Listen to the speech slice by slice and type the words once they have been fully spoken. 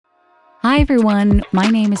Hi, everyone. My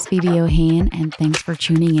name is Phoebe O'Hain, and thanks for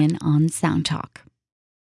tuning in on Sound Talk.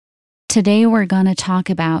 Today, we're going to talk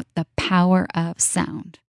about the power of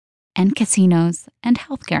sound and casinos and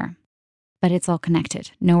healthcare. But it's all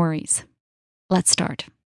connected. No worries. Let's start.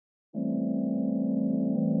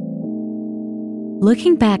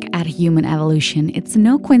 Looking back at human evolution, it's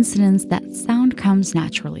no coincidence that sound comes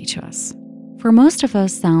naturally to us. For most of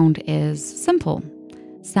us, sound is simple.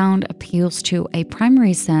 Sound appeals to a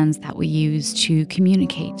primary sense that we use to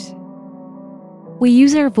communicate. We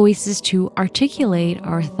use our voices to articulate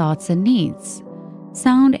our thoughts and needs.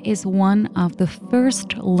 Sound is one of the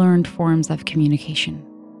first learned forms of communication.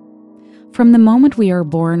 From the moment we are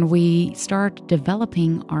born, we start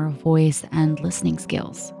developing our voice and listening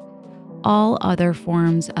skills. All other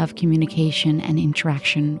forms of communication and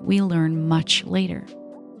interaction we learn much later.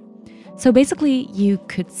 So basically, you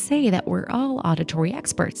could say that we're all auditory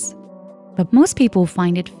experts. But most people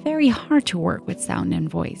find it very hard to work with sound and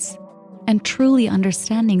voice. And truly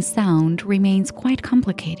understanding sound remains quite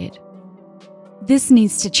complicated. This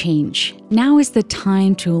needs to change. Now is the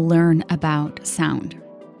time to learn about sound.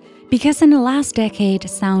 Because in the last decade,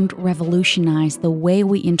 sound revolutionized the way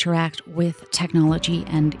we interact with technology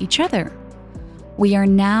and each other. We are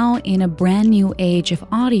now in a brand new age of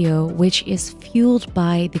audio, which is fueled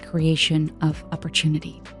by the creation of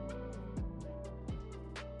opportunity.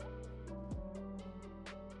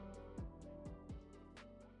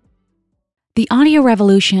 The audio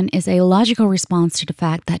revolution is a logical response to the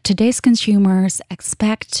fact that today's consumers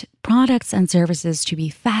expect products and services to be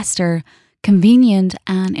faster, convenient,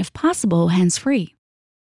 and if possible, hands-free.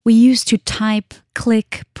 We used to type,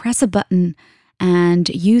 click, press a button, and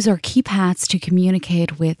use our keypads to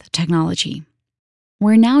communicate with technology.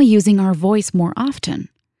 We're now using our voice more often.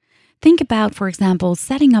 Think about, for example,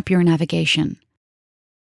 setting up your navigation.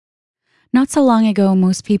 Not so long ago,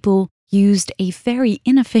 most people used a very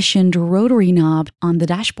inefficient rotary knob on the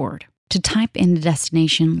dashboard to type in the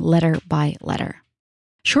destination letter by letter.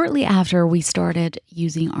 Shortly after, we started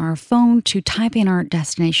using our phone to type in our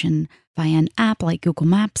destination via an app like Google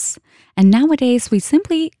Maps, and nowadays we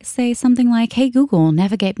simply say something like, "Hey Google,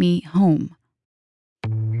 navigate me home."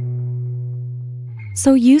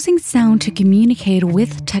 So using sound to communicate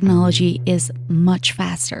with technology is much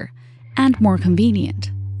faster and more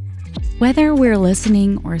convenient. Whether we're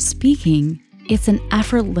listening or speaking, it's an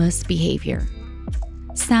effortless behavior.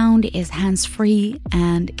 Sound is hands-free,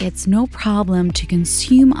 and it's no problem to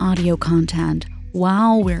consume audio content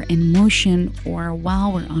while we're in motion or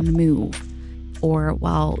while we're on the move or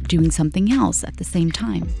while doing something else at the same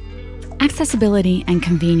time. Accessibility and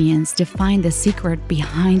convenience define the secret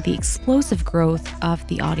behind the explosive growth of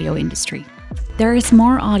the audio industry. There is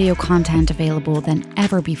more audio content available than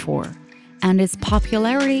ever before, and its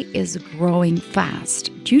popularity is growing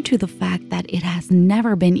fast due to the fact that it has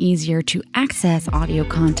never been easier to access audio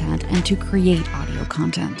content and to create audio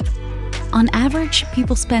content. On average,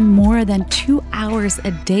 people spend more than 2 hours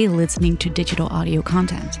a day listening to digital audio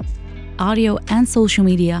content. Audio and social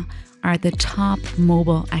media are the top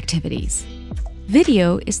mobile activities.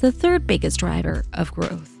 Video is the third biggest driver of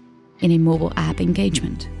growth in a mobile app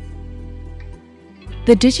engagement.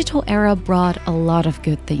 The digital era brought a lot of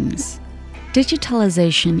good things.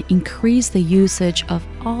 Digitalization increased the usage of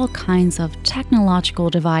all kinds of technological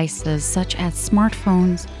devices such as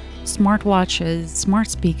smartphones, smartwatches, smart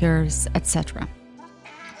speakers, etc.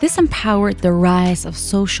 This empowered the rise of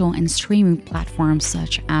social and streaming platforms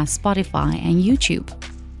such as Spotify and YouTube.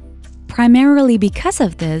 Primarily because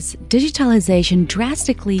of this, digitalization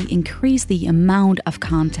drastically increased the amount of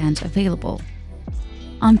content available.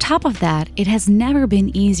 On top of that, it has never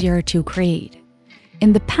been easier to create.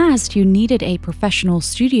 In the past, you needed a professional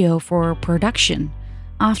studio for production,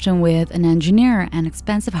 often with an engineer and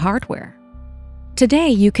expensive hardware. Today,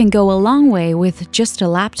 you can go a long way with just a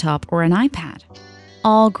laptop or an iPad.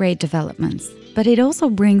 All great developments, but it also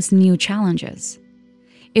brings new challenges.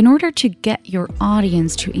 In order to get your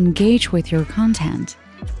audience to engage with your content,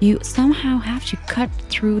 you somehow have to cut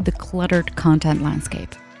through the cluttered content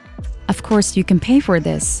landscape. Of course, you can pay for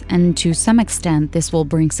this, and to some extent, this will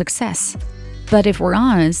bring success. But if we're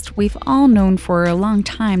honest, we've all known for a long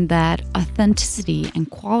time that authenticity and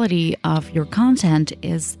quality of your content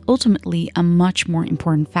is ultimately a much more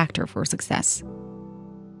important factor for success.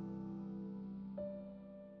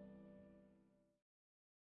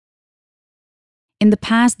 In the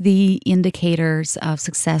past, the indicators of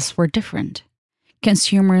success were different.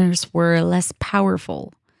 Consumers were less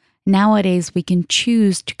powerful. Nowadays, we can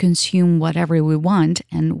choose to consume whatever we want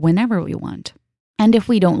and whenever we want. And if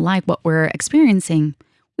we don't like what we're experiencing,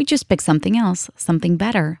 we just pick something else, something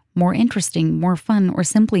better, more interesting, more fun, or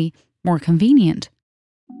simply more convenient.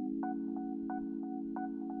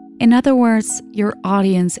 In other words, your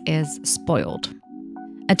audience is spoiled.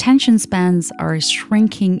 Attention spans are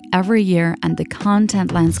shrinking every year and the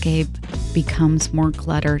content landscape becomes more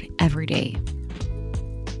cluttered every day.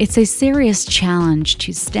 It's a serious challenge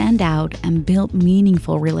to stand out and build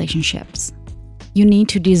meaningful relationships. You need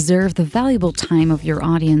to deserve the valuable time of your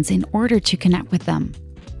audience in order to connect with them.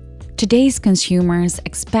 Today's consumers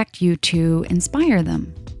expect you to inspire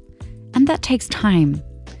them, and that takes time.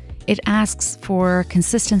 It asks for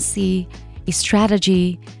consistency, a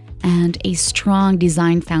strategy, and a strong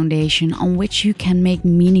design foundation on which you can make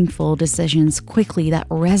meaningful decisions quickly that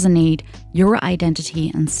resonate your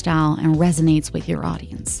identity and style and resonates with your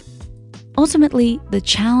audience. Ultimately, the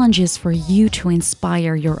challenge is for you to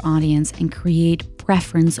inspire your audience and create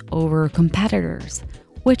preference over competitors,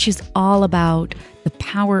 which is all about the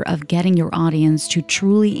power of getting your audience to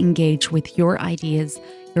truly engage with your ideas,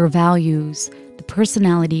 your values, the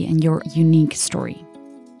personality, and your unique story.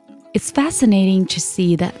 It's fascinating to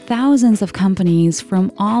see that thousands of companies from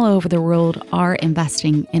all over the world are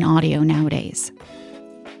investing in audio nowadays.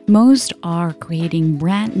 Most are creating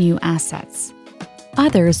brand new assets.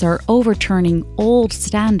 Others are overturning old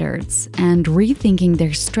standards and rethinking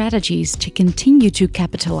their strategies to continue to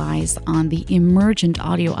capitalize on the emergent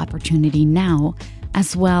audio opportunity now,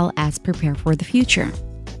 as well as prepare for the future.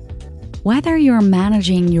 Whether you're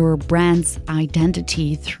managing your brand's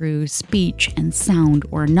identity through speech and sound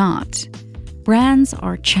or not, brands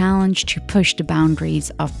are challenged to push the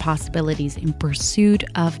boundaries of possibilities in pursuit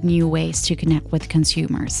of new ways to connect with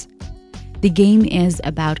consumers. The game is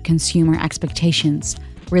about consumer expectations,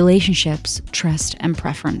 relationships, trust, and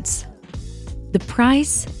preference. The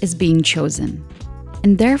price is being chosen,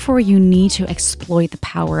 and therefore you need to exploit the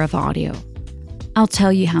power of audio. I'll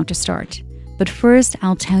tell you how to start. But first,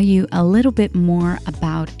 I'll tell you a little bit more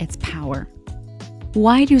about its power.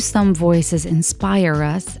 Why do some voices inspire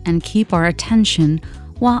us and keep our attention,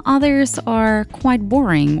 while others are quite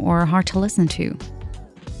boring or hard to listen to?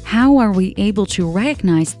 How are we able to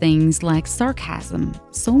recognize things like sarcasm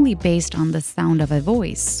solely based on the sound of a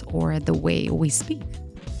voice or the way we speak?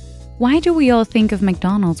 Why do we all think of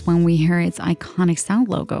McDonald's when we hear its iconic sound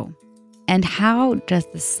logo? And how does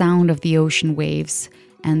the sound of the ocean waves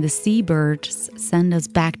and the seabirds send us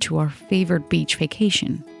back to our favorite beach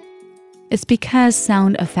vacation? It's because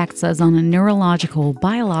sound affects us on a neurological,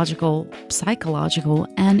 biological, psychological,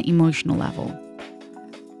 and emotional level.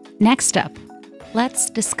 Next up, let's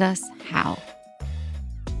discuss how.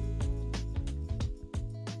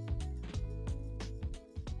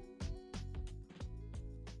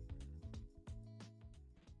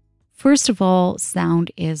 First of all,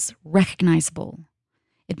 sound is recognizable.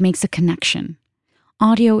 It makes a connection.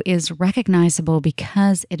 Audio is recognizable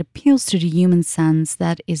because it appeals to the human sense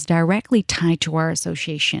that is directly tied to our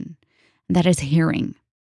association, that is hearing.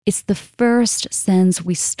 It's the first sense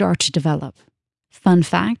we start to develop. Fun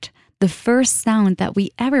fact, the first sound that we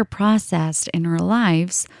ever processed in our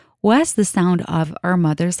lives was the sound of our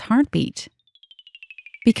mother's heartbeat.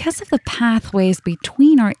 Because of the pathways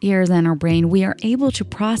between our ears and our brain, we are able to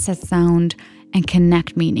process sound and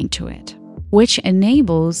connect meaning to it, which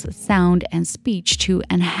enables sound and speech to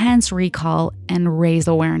enhance recall and raise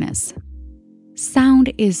awareness.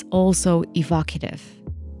 Sound is also evocative.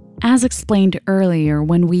 As explained earlier,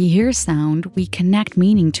 when we hear sound, we connect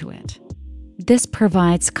meaning to it. This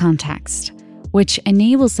provides context, which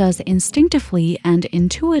enables us instinctively and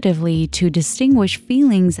intuitively to distinguish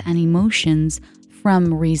feelings and emotions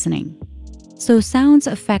from reasoning. So sounds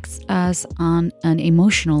affects us on an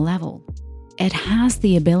emotional level. It has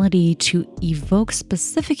the ability to evoke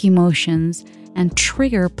specific emotions and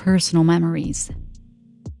trigger personal memories.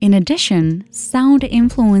 In addition, sound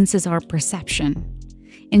influences our perception.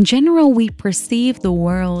 In general, we perceive the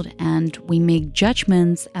world and we make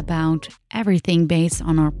judgments about everything based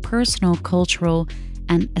on our personal, cultural,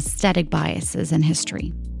 and aesthetic biases and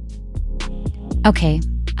history. Okay,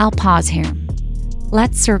 I'll pause here.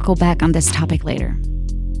 Let's circle back on this topic later.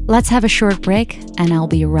 Let's have a short break and I'll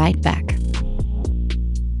be right back.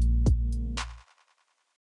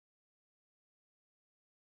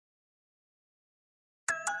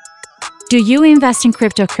 Do you invest in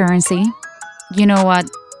cryptocurrency? You know what?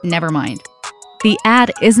 Never mind. The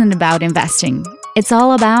ad isn't about investing. It's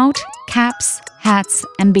all about caps, hats,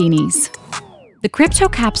 and beanies. The Crypto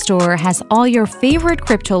Cap Store has all your favorite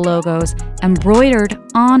crypto logos embroidered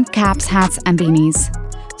on caps, hats, and beanies.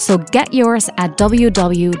 So get yours at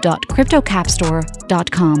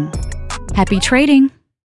www.cryptocapstore.com. Happy trading!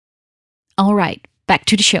 All right, back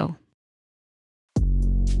to the show.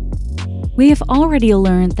 We have already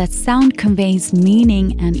learned that sound conveys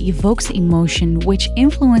meaning and evokes emotion, which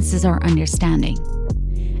influences our understanding.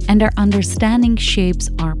 And our understanding shapes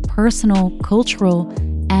our personal, cultural,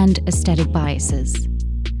 and aesthetic biases.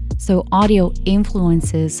 So audio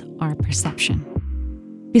influences our perception.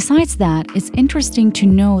 Besides that, it's interesting to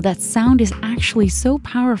know that sound is actually so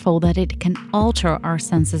powerful that it can alter our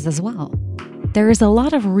senses as well. There is a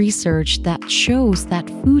lot of research that shows that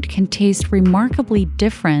food can taste remarkably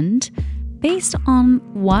different based on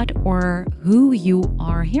what or who you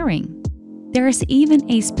are hearing. There is even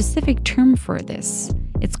a specific term for this.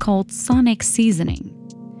 It's called sonic seasoning,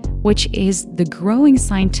 which is the growing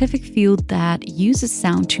scientific field that uses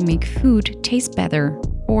sound to make food taste better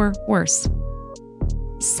or worse.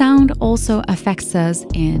 Sound also affects us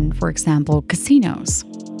in, for example, casinos.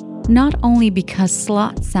 Not only because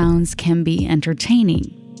slot sounds can be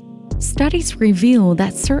entertaining. Studies reveal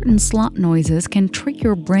that certain slot noises can trick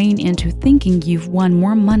your brain into thinking you've won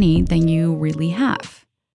more money than you really have.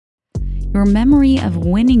 Your memory of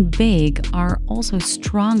winning big are also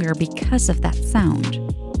stronger because of that sound.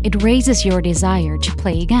 It raises your desire to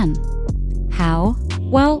play again. How?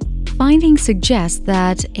 Well, findings suggest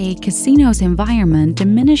that a casino's environment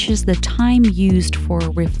diminishes the time used for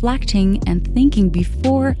reflecting and thinking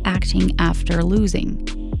before acting after losing.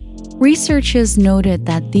 Researchers noted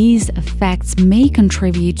that these effects may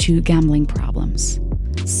contribute to gambling problems,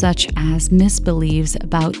 such as misbeliefs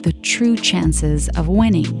about the true chances of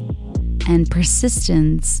winning, and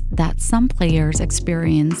persistence that some players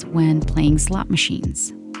experience when playing slot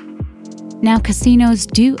machines. Now, casinos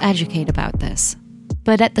do educate about this.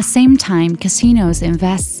 But at the same time, casinos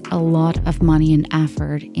invest a lot of money and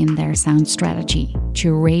effort in their sound strategy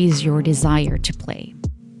to raise your desire to play.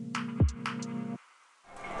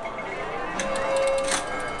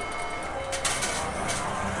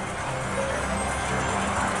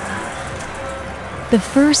 The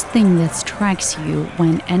first thing that strikes you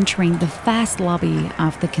when entering the vast lobby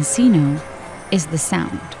of the casino is the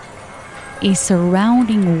sound. A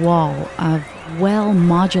surrounding wall of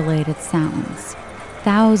well-modulated sounds.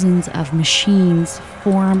 Thousands of machines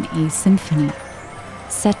form a symphony,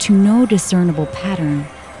 set to no discernible pattern,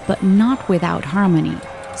 but not without harmony,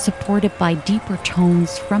 supported by deeper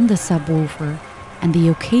tones from the subwoofer and the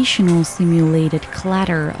occasional simulated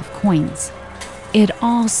clatter of coins. It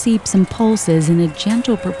all seeps and pulses in a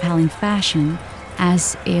gentle propelling fashion,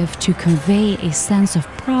 as if to convey a sense of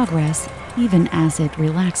progress even as it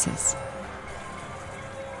relaxes.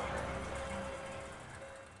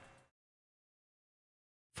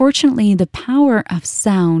 Fortunately, the power of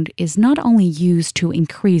sound is not only used to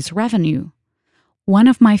increase revenue. One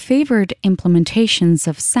of my favorite implementations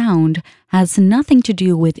of sound has nothing to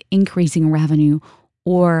do with increasing revenue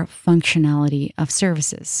or functionality of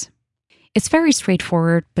services. It's very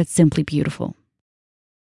straightforward, but simply beautiful.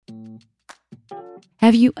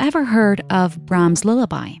 Have you ever heard of Brahms'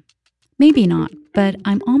 Lullaby? Maybe not, but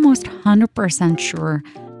I'm almost 100% sure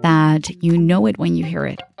that you know it when you hear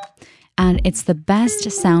it. And it's the best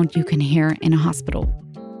sound you can hear in a hospital.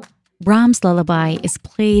 Brahms' Lullaby is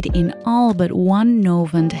played in all but one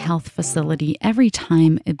Novant health facility every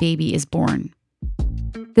time a baby is born.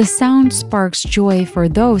 The sound sparks joy for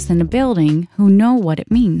those in the building who know what it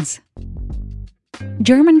means.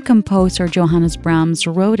 German composer Johannes Brahms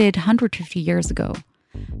wrote it 150 years ago.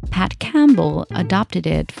 Pat Campbell adopted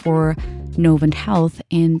it for Novant Health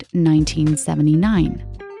in 1979.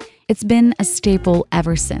 It's been a staple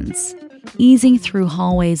ever since, easing through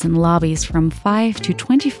hallways and lobbies from 5 to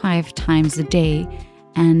 25 times a day,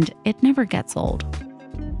 and it never gets old.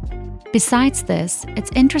 Besides this,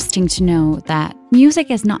 it's interesting to know that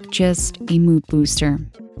music is not just a mood booster.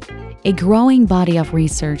 A growing body of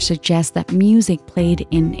research suggests that music played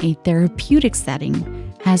in a therapeutic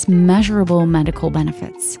setting has measurable medical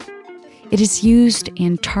benefits. It is used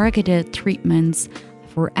in targeted treatments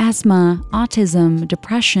for asthma, autism,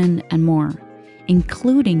 depression, and more,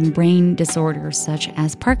 including brain disorders such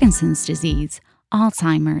as Parkinson's disease,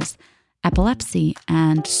 Alzheimer's, epilepsy,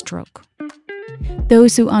 and stroke.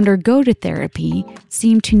 Those who undergo the therapy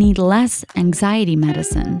seem to need less anxiety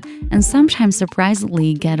medicine and sometimes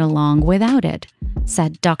surprisingly get along without it,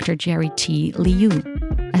 said Dr. Jerry T. Liu,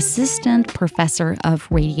 assistant professor of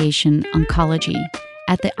radiation oncology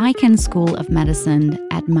at the Icahn School of Medicine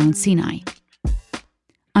at Mount Sinai.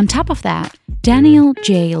 On top of that, Daniel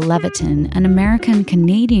J. Levitin, an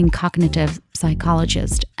American-Canadian cognitive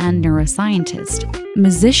psychologist and neuroscientist,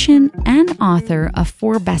 musician, and author of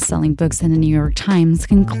 4 best-selling books in the New York Times,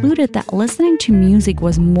 concluded that listening to music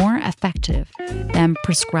was more effective than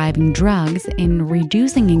prescribing drugs in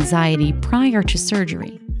reducing anxiety prior to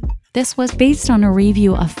surgery. This was based on a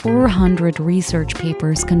review of 400 research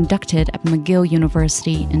papers conducted at McGill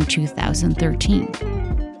University in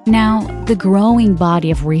 2013. Now, the growing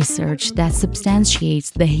body of research that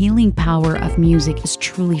substantiates the healing power of music is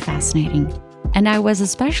truly fascinating, and I was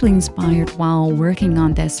especially inspired while working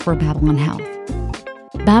on this for Babylon Health.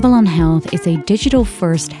 Babylon Health is a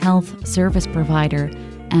digital-first health service provider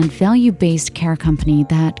and value-based care company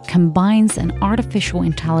that combines an artificial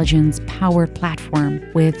intelligence-powered platform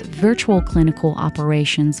with virtual clinical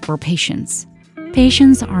operations for patients.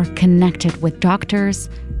 Patients are connected with doctors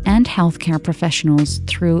and healthcare professionals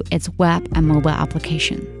through its web and mobile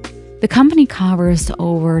application. The company covers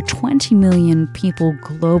over 20 million people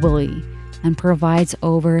globally and provides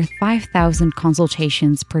over 5,000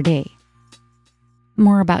 consultations per day.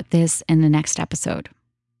 More about this in the next episode.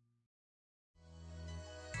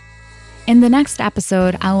 In the next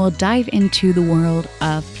episode, I will dive into the world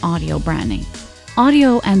of audio branding.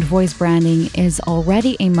 Audio and voice branding is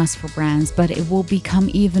already a must for brands, but it will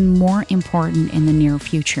become even more important in the near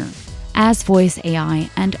future, as voice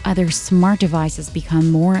AI and other smart devices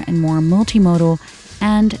become more and more multimodal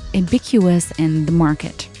and ubiquitous in the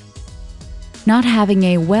market. Not having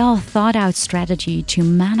a well-thought-out strategy to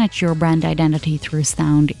manage your brand identity through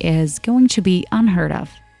sound is going to be unheard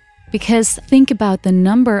of. Because think about the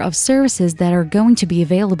number of services that are going to be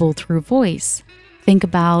available through voice. Think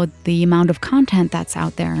about the amount of content that's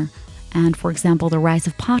out there, and for example, the rise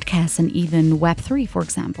of podcasts and even Web3, for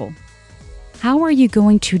example. How are you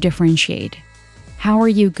going to differentiate? How are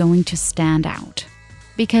you going to stand out?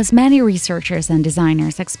 Because many researchers and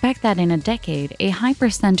designers expect that in a decade, a high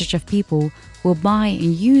percentage of people will buy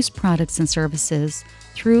and use products and services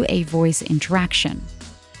through a voice interaction.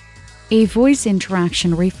 A voice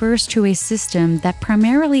interaction refers to a system that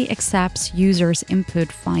primarily accepts users'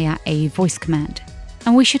 input via a voice command.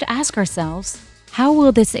 And we should ask ourselves, how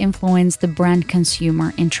will this influence the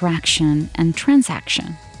brand-consumer interaction and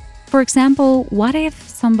transaction? For example, what if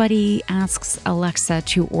somebody asks Alexa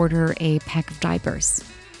to order a pack of diapers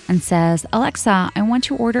and says, "Alexa, I want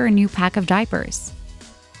to order a new pack of diapers."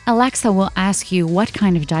 Alexa will ask you what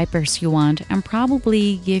kind of diapers you want and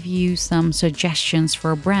probably give you some suggestions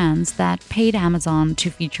for brands that paid Amazon to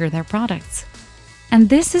feature their products. And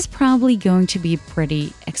this is probably going to be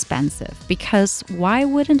pretty expensive, because why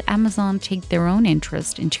wouldn't Amazon take their own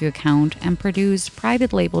interest into account and produce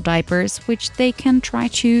private label diapers which they can try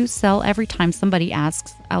to sell every time somebody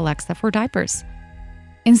asks Alexa for diapers?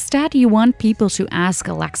 Instead, you want people to ask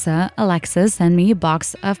Alexa, "Alexa, send me a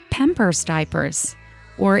box of Pampers diapers."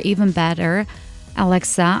 Or even better,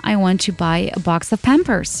 "Alexa, I want to buy a box of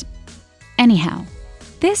Pampers." Anyhow,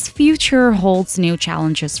 this future holds new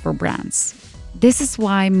challenges for brands. This is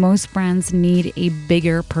why most brands need a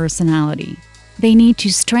bigger personality. They need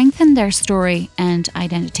to strengthen their story and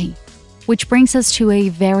identity. Which brings us to a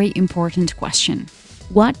very important question.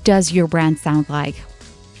 What does your brand sound like?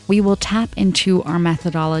 We will tap into our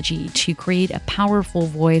methodology to create a powerful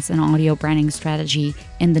voice and audio branding strategy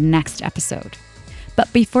in the next episode.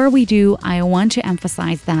 But before we do, I want to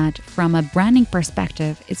emphasize that from a branding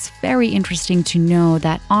perspective, it's very interesting to know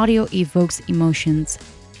that audio evokes emotions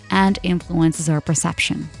and influences our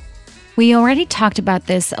perception. We already talked about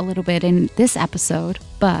this a little bit in this episode,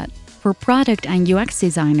 but for product and UX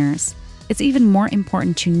designers, it's even more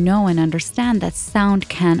important to know and understand that sound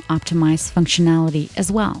can optimize functionality as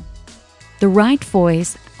well. The right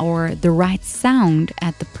voice or the right sound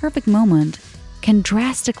at the perfect moment can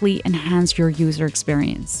drastically enhance your user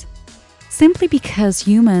experience. Simply because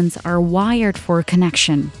humans are wired for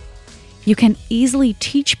connection. You can easily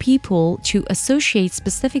teach people to associate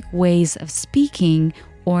specific ways of speaking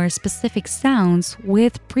or specific sounds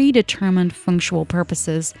with predetermined functional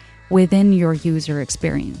purposes within your user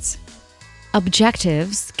experience.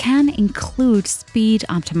 Objectives can include speed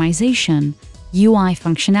optimization, UI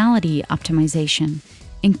functionality optimization,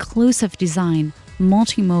 inclusive design,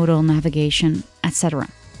 multimodal navigation, etc.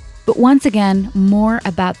 But once again, more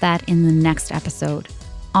about that in the next episode,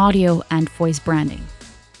 audio and voice branding.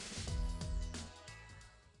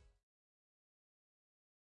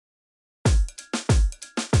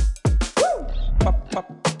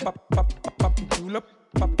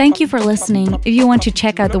 Thank you for listening. If you want to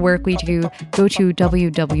check out the work we do, go to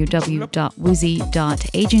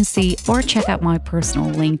www.woozy.agency or check out my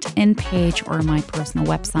personal LinkedIn page or my personal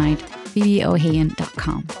website,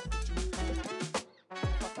 phoebeohayon.com.